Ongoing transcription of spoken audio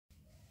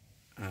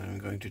I'm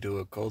going to do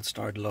a cold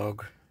start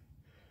log.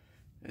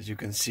 As you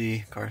can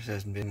see, car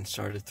hasn't been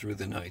started through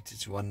the night.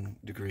 It's 1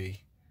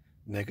 degree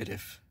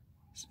negative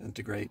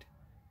centigrade,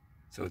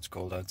 so it's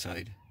cold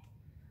outside.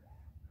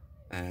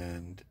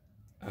 And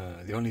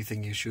the only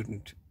thing you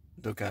shouldn't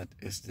look at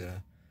is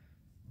the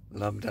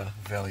lambda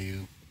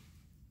value,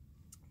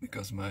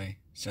 because my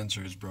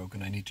sensor is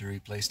broken. I need to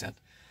replace that,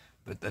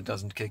 but that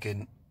doesn't kick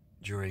in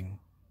during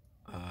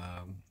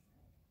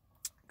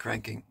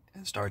cranking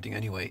and starting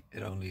anyway.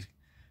 It only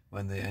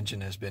when the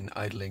engine has been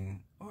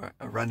idling or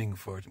running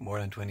for more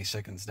than 20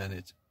 seconds, then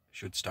it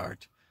should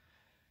start.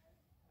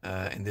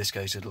 In this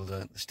case,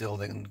 it'll still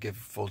then give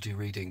faulty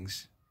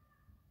readings,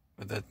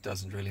 but that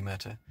doesn't really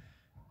matter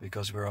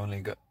because we're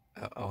only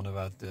on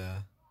about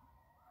the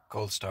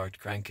cold start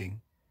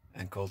cranking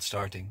and cold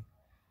starting.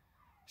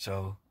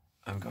 So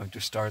I'm going to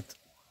start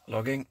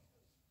logging,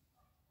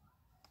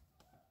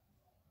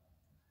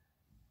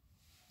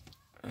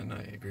 and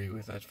I agree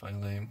with that file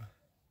name.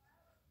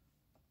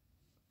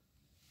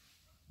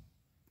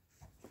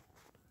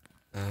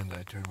 And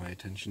I turn my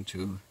attention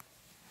to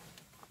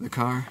the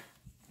car.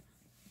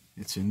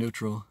 It's in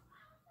neutral.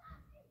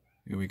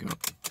 Here we go.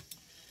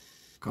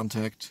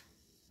 Contact.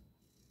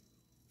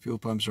 Fuel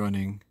pump's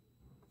running.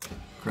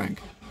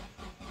 Crank.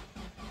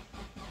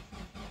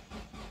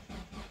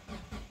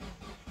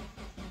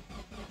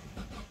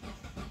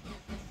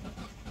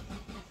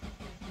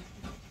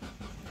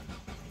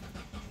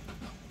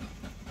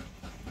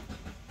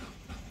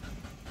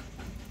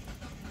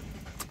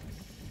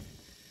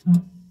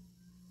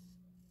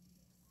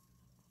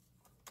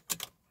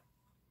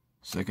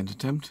 Second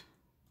attempt.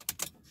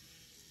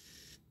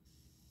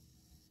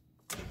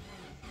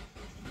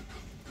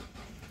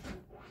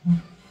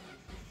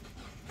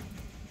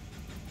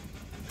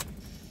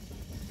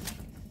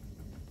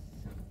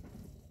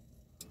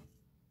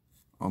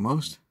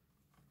 Almost.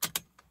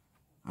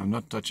 I'm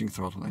not touching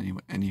throttle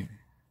anyway.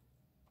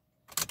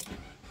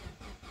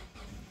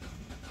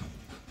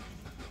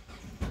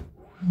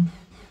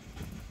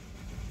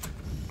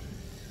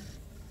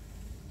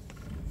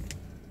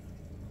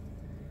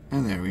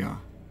 And there we are.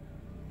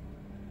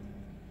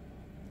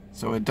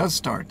 So it does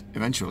start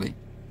eventually.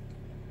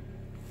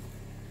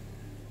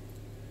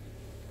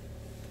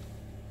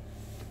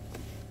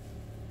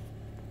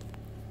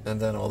 And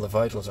then all the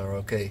vitals are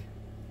okay.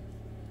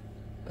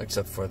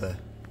 Except for the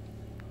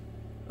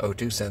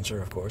O2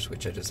 sensor, of course,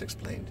 which I just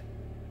explained.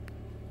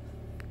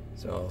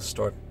 So I'll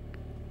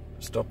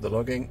stop the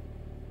logging.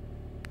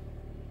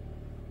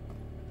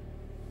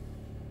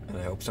 And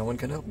I hope someone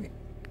can help me.